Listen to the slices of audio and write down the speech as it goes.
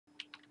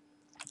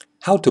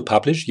How to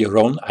publish your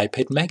own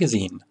iPad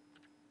magazine.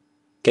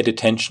 Get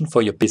attention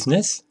for your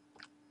business,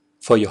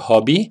 for your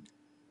hobby,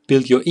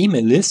 build your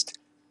email list,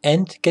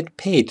 and get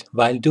paid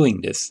while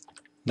doing this.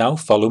 Now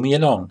follow me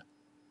along.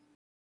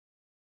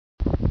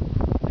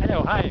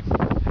 Hi.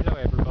 Hello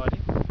everybody.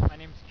 My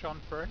name is John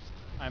First.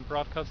 I'm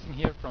broadcasting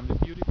here from the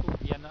beautiful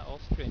Vienna,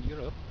 Austria in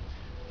Europe.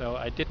 So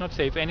I did not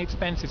save any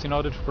expenses in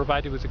order to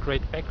provide you with a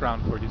great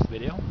background for this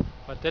video,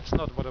 but that's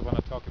not what I want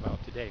to talk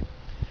about today.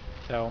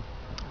 So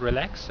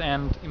relax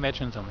and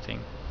imagine something.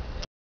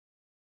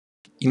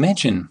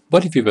 Imagine,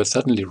 what if you were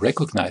suddenly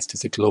recognized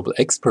as a global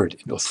expert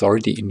and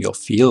authority in your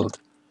field?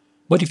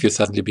 What if you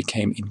suddenly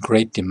became in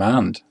great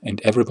demand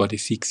and everybody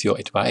seeks your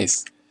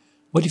advice?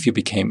 What if you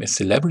became a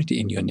celebrity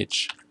in your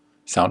niche?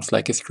 Sounds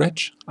like a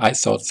stretch? I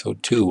thought so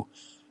too,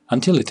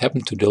 until it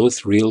happened to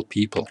those real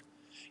people.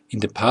 In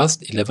the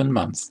past 11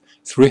 months,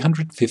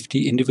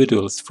 350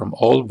 individuals from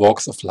all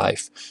walks of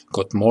life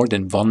got more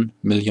than 1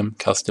 million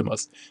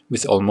customers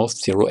with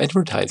almost zero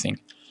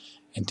advertising.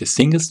 And the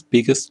single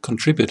biggest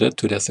contributor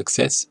to their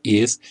success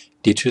is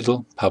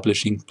Digital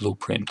Publishing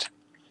Blueprint.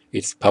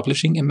 It's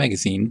publishing a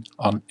magazine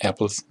on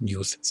Apple's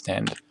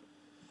Newsstand.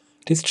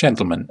 This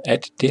gentleman,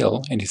 Ed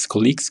Dale, and his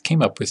colleagues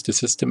came up with the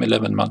system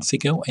 11 months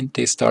ago, and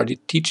they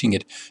started teaching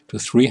it to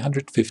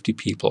 350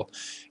 people.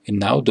 And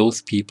now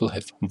those people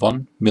have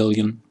 1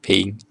 million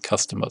paying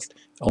customers,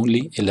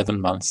 only 11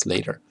 months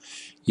later.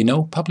 You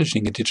know,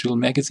 publishing a digital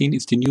magazine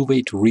is the new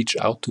way to reach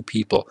out to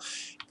people.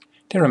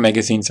 There are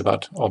magazines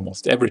about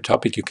almost every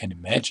topic you can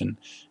imagine.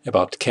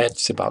 About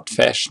cats, about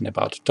fashion,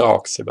 about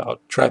dogs,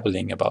 about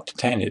traveling, about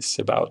tennis,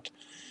 about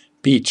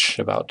beach,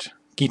 about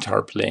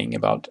guitar playing,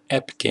 about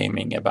app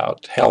gaming,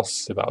 about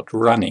health, about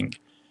running,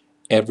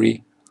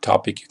 every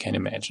topic you can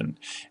imagine.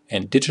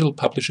 And Digital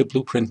Publisher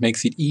Blueprint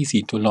makes it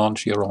easy to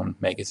launch your own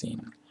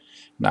magazine.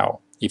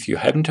 Now, if you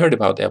haven't heard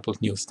about Apple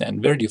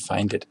Newsstand, where do you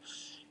find it?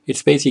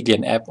 It's basically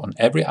an app on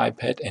every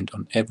iPad and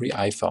on every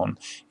iPhone.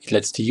 It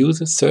lets the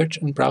user search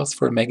and browse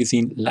for a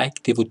magazine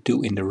like they would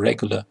do in a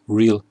regular,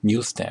 real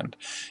newsstand.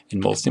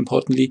 And most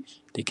importantly,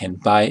 they can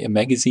buy a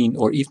magazine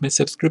or even a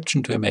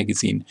subscription to a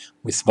magazine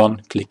with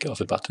one click of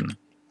a button.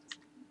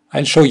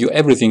 I'll show you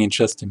everything in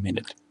just a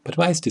minute. But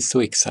why is this so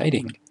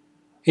exciting?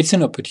 It's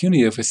an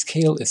opportunity of a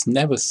scale as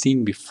never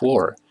seen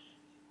before.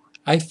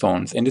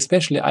 iPhones and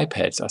especially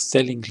iPads are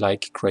selling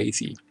like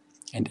crazy.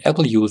 And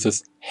Apple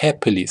users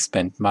happily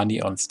spend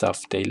money on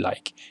stuff they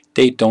like.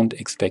 They don't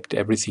expect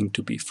everything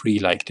to be free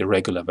like the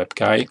regular web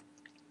guy.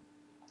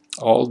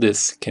 All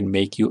this can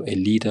make you a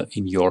leader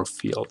in your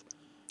field.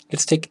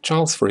 Let's take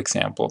Charles for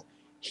example.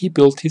 He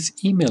built his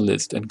email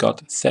list and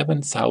got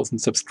 7,000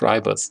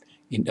 subscribers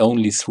in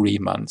only 3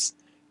 months.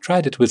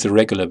 Tried it with a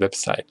regular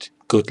website.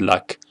 Good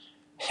luck.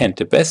 And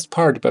the best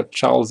part about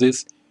Charles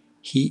is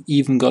he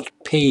even got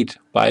paid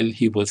while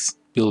he was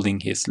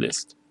building his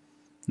list.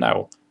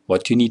 Now,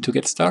 what do you need to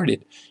get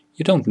started?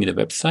 You don't need a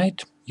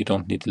website, you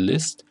don't need a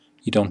list,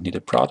 you don't need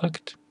a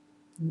product,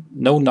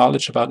 no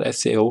knowledge about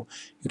SEO,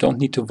 you don't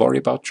need to worry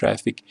about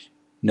traffic,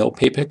 no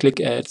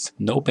pay-per-click ads,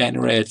 no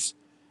banner ads.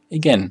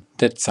 Again,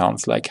 that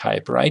sounds like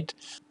hype, right?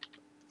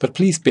 But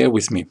please bear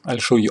with me, I'll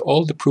show you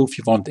all the proof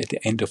you want at the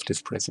end of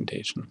this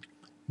presentation.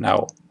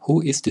 Now,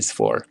 who is this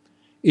for?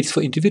 It's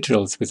for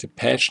individuals with a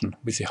passion,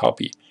 with a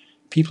hobby.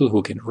 People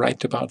who can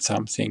write about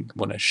something,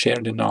 want to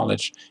share the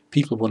knowledge,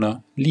 people want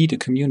to lead a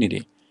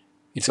community.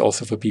 It's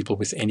also for people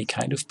with any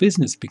kind of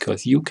business,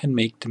 because you can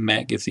make the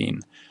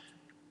magazine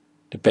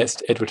the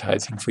best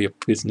advertising for your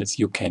business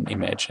you can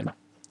imagine.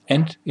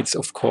 And it's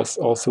of course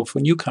also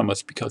for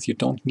newcomers, because you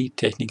don't need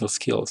technical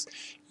skills.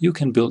 You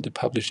can build a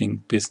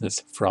publishing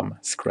business from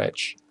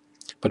scratch.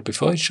 But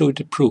before I show you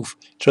the proof,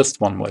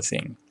 just one more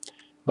thing.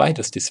 Why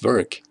does this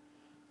work?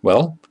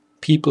 Well,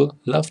 people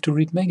love to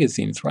read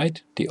magazines,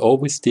 right? They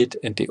always did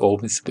and they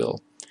always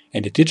will.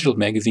 And a digital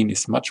magazine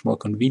is much more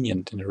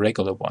convenient than a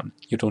regular one.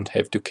 You don't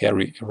have to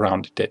carry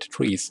around dead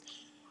trees.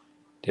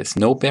 There's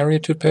no barrier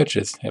to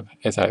purchase,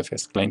 as I've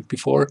explained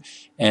before,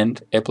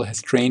 and Apple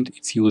has trained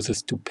its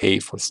users to pay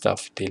for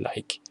stuff they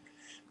like.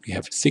 We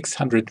have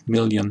 600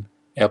 million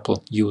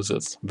Apple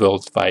users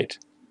worldwide,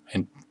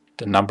 and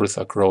the numbers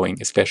are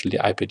growing, especially the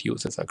iPad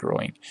users are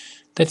growing.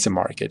 That's a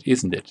market,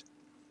 isn't it?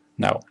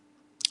 Now,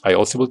 I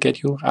also will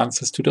get you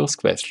answers to those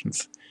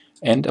questions.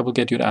 And I will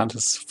get you the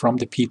answers from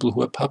the people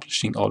who are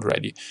publishing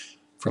already,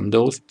 from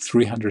those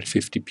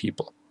 350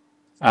 people.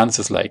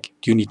 Answers like,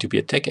 do you need to be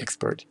a tech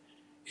expert?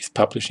 Is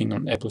publishing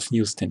on Apple's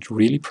Newsstand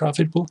really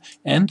profitable?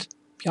 And,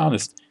 be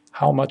honest,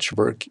 how much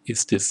work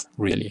is this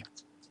really?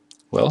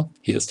 Well,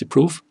 here's the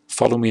proof.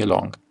 Follow me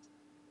along.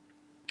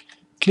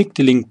 Click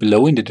the link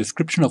below in the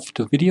description of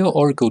the video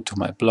or go to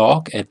my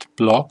blog at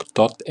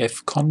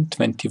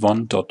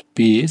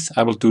blog.fcon21.biz.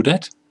 I will do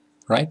that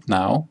right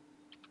now.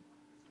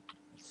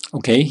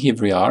 Okay, here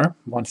we are,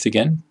 once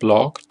again,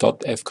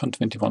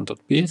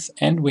 blog.fcon21.biz,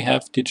 and we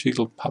have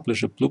Digital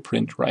Publisher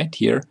Blueprint right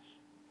here.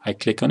 I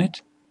click on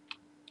it,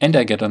 and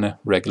I get on a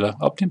regular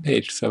opt-in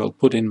page. So I will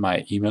put in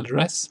my email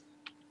address,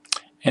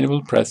 and I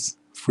will press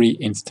Free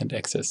Instant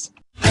Access.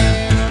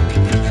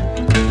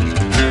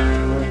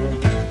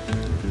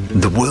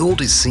 The world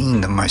is seeing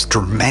the most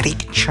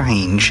dramatic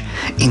change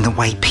in the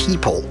way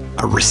people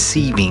are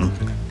receiving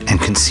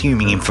and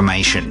consuming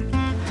information.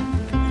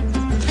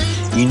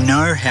 You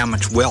know how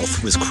much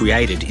wealth was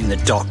created in the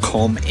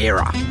dot-com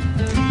era.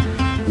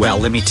 Well,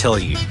 let me tell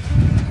you,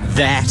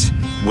 that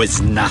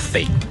was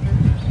nothing.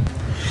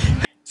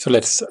 So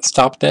let's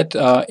stop that.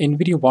 In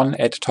video 1,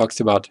 Ed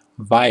talks about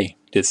why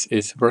this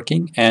is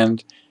working,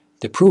 and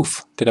the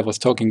proof that I was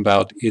talking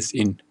about is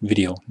in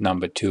video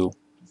number 2.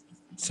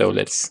 So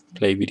let's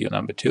play video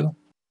number 2.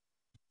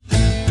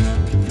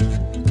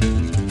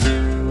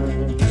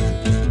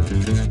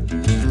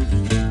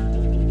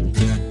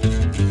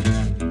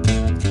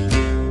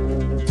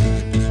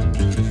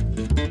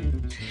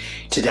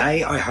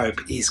 Today, I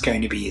hope, is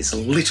going to be as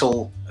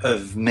little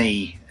of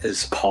me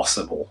as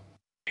possible.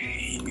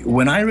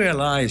 When I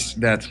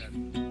realized that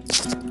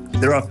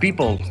there are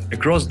people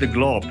across the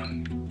globe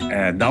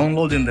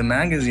downloading the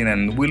magazine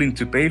and willing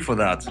to pay for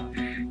that,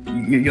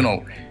 you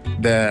know,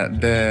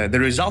 the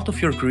result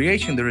of your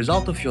creation, the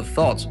result of your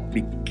thoughts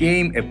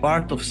became a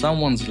part of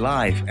someone's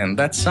life, and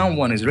that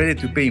someone is ready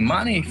to pay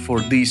money for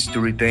this to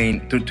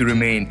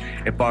remain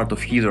a part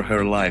of his or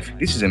her life.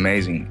 This is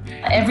amazing.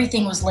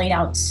 Everything was laid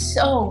out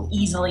so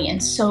easily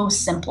and so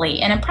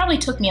simply, and it probably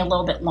took me a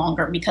little bit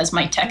longer because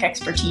my tech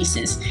expertise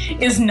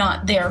is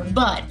not there.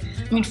 But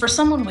I mean, for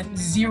someone with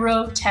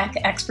zero tech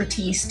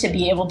expertise to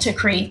be able to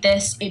create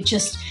this, it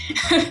just,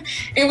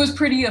 it was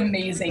pretty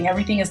amazing.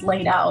 Everything is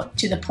laid out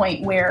to the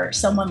point where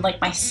someone like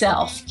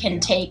myself can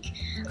take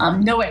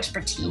no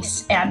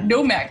expertise and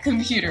no Mac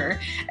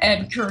computer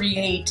and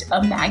create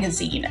a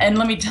magazine. And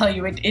let me tell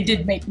you, it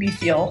did make me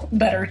feel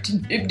better.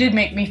 It did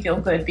make me feel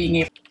good being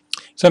able.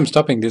 So I'm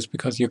stopping this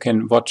because you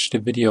can watch the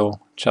video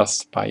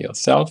just by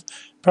yourself.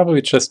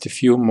 Probably just a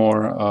few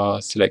more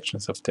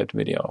selections of that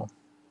video.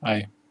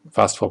 I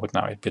fast forward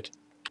now a bit.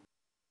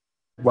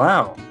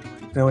 Wow.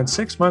 Now in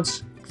 6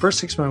 months, first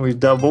 6 months we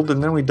doubled,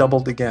 and then we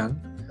doubled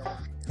again.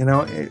 You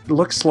know, it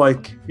looks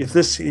like if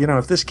this, you know,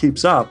 if this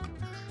keeps up,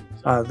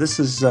 this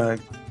is you're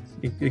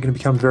going to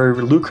become very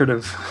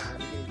lucrative.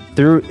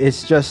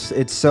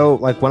 It's so,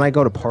 like, when I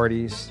go to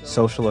parties,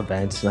 social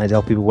events, and I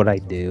tell people what I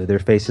do, their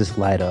faces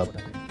light up.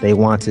 They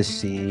want to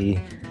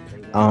see.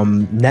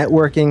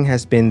 Networking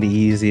has been the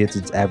easiest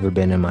it's ever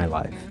been in my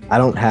life. I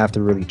don't have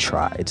to really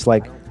try. It's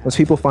like once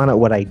people find out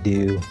what I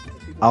do,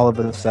 all of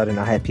a sudden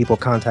I had people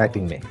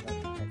contacting me.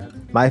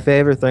 My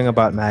favorite thing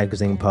about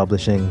magazine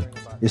publishing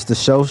is the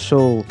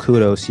social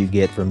kudos you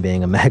get from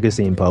being a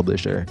magazine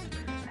publisher.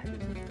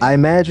 I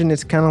imagine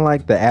it's kind of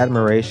like the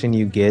admiration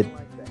you get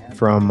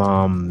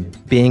from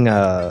being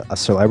a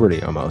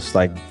celebrity almost.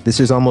 Like,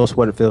 this is almost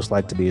what it feels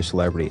like to be a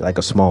celebrity, like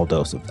a small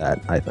dose of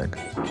that, I think.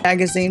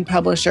 Magazine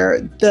publisher,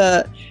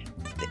 the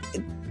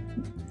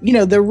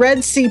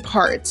Red Sea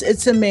parts,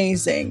 it's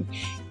amazing.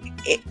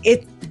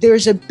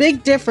 There's a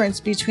big difference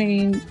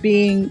between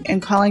being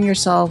and calling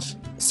yourself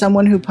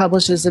someone who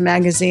publishes a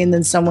magazine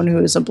than someone who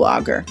is a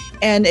blogger.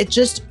 And it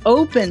just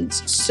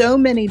opens so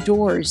many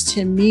doors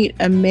to meet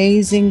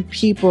amazing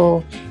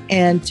people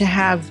and to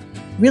have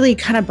really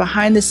kind of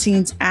behind the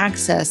scenes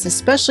access,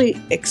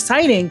 especially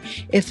exciting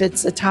if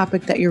it's a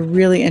topic that you're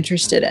really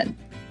interested in.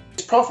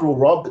 It's profitable,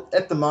 Rob, but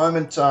at the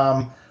moment,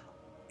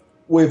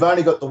 we've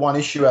only got the one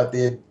issue out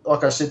there.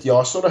 Like I said to you,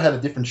 I sort of had a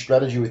different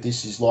strategy with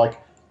this. Is like,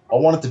 I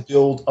wanted to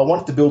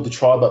build the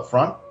tribe up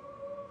front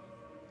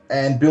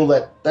and build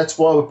that. That's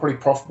why we're pretty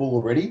profitable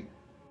already.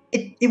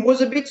 It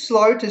was a bit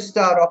slow to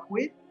start off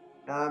with,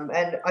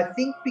 and I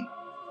think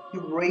the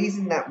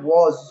reason that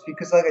was is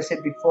because, like I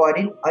said before,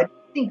 I didn't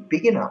think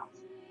big enough,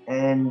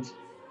 and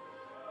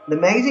the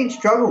magazine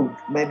struggled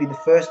maybe the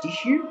first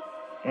issue,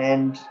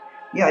 and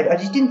yeah, I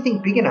just didn't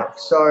think big enough.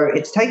 So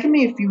it's taken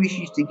me a few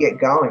issues to get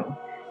going.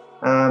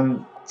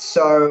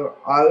 So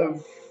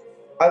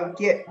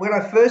when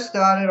I first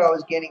started, I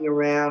was getting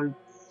around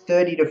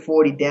 30 to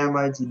 40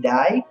 downloads a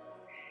day.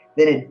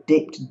 Then it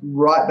dipped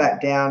right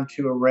back down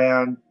to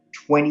around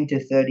 20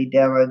 to 30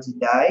 downloads a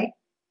day.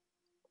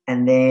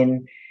 And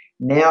then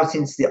now,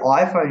 since the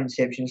iPhone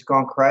inception, it's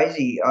gone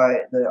crazy.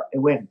 It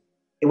went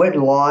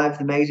live.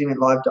 The magazine went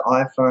live to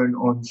iPhone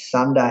on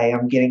Sunday.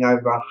 I'm getting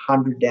over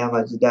 100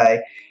 downloads a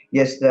day.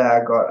 Yesterday I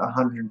got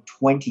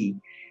 120.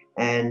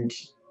 And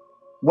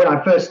when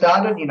I first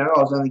started, I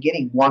was only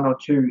getting 1 or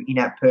 2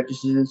 in-app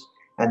purchases.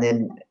 And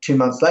then 2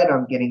 months later,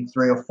 I'm getting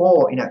 3 or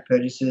 4 in-app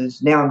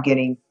purchases. Now I'm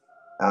getting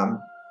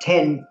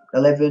 10,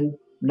 11,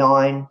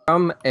 9.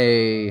 From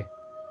a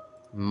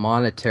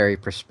monetary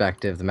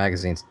perspective, the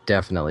magazine's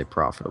definitely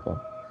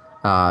profitable.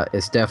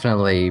 It's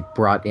definitely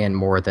brought in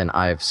more than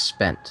I've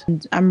spent.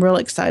 I'm real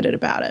excited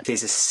about it.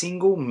 There's a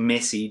single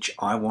message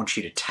I want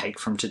you to take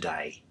from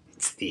today.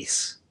 It's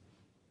this.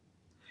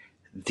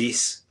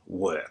 This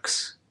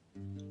works.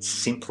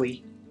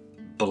 Simply,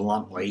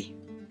 bluntly,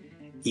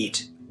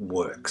 it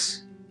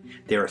works.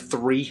 There are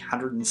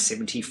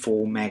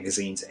 374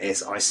 magazines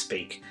as I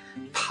speak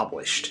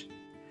published.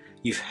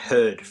 You've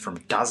heard from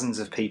dozens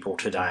of people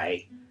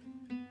today,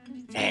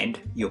 and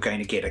you're going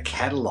to get a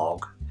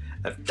catalogue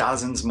of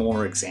dozens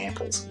more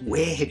examples.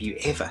 Where have you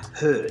ever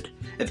heard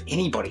of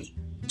anybody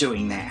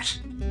doing that?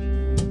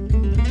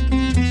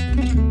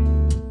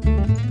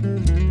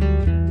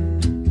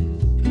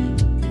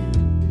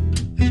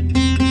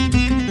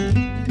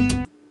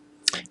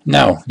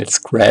 Now let's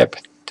grab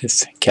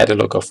this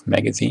catalog of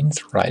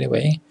magazines right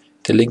away.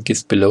 The link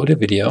is below the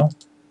video.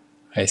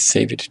 I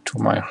save it to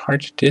my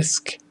hard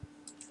disk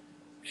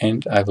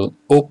and I will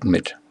open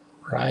it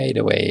right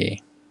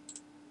away.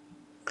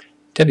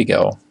 There we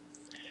go.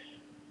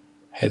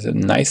 Has a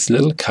nice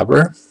little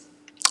cover.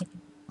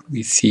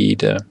 We see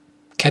the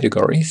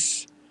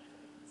categories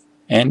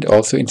and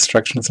also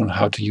instructions on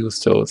how to use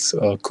those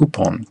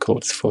coupon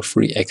codes for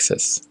free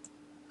access.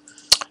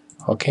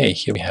 Okay,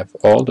 here we have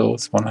all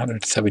those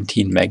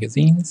 117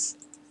 magazines.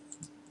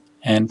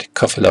 And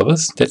coffee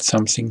lovers, that's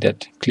something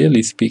that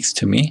clearly speaks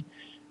to me.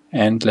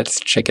 And let's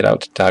check it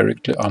out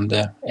directly on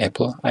the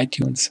Apple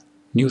iTunes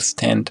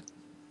Newsstand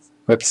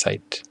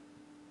website.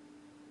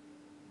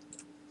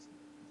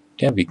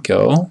 There we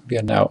go. We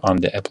are now on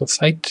the Apple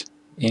site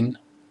in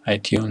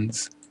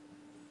iTunes.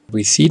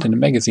 We see that the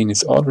magazine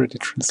is already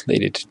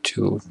translated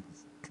to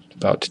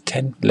about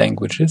 10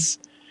 languages.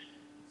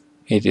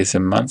 It is a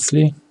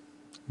monthly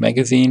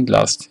magazine.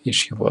 Last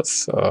issue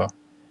was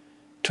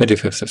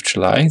 25th of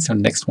July, so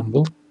next one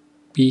will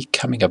be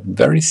coming up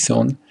very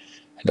soon.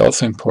 And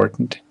also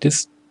important,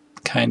 this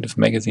kind of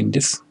magazine,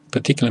 this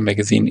particular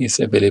magazine is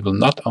available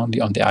not only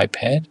on the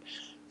iPad,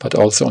 but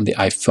also on the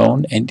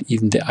iPhone and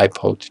even the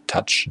iPod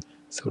Touch.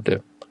 So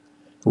the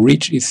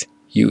reach is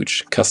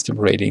huge.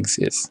 Customer ratings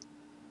is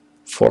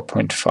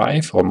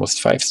 4.5,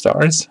 almost 5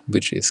 stars,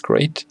 which is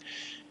great.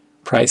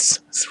 Price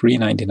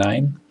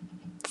 $3.99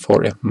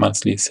 for a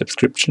monthly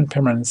subscription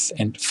per month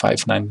and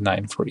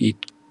 $5.99 for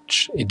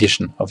each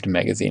edition of the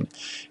magazine.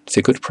 It's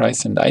a good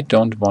price, and I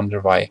don't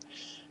wonder why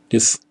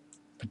this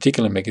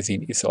particular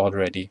magazine is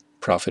already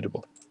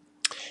profitable.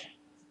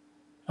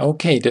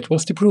 Okay, that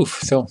was the proof.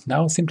 So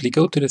now simply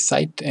go to the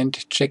site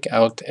and check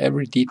out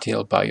every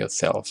detail by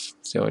yourself.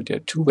 So there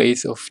are two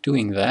ways of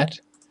doing that.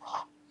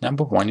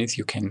 Number one is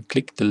you can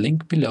click the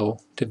link below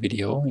the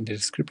video in the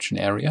description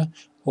area,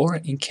 or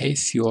in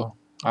case you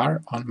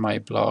are on my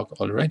blog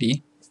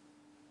already,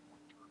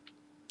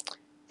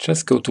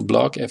 just go to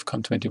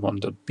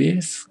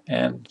blog.fcon21.biz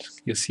and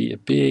you see a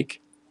big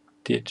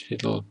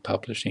digital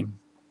publishing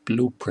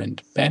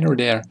blueprint banner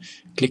there.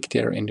 Click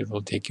there and it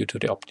will take you to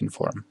the opt-in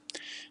form.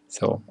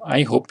 So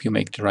I hope you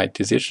make the right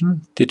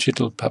decision.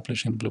 Digital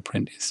publishing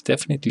blueprint is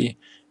definitely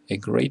a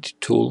great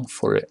tool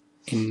for an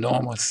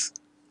enormous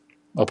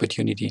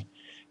opportunity.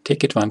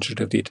 Take advantage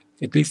of it.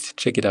 At least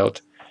check it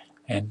out.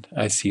 And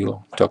I see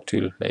you. Talk to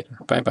you later.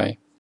 Bye bye.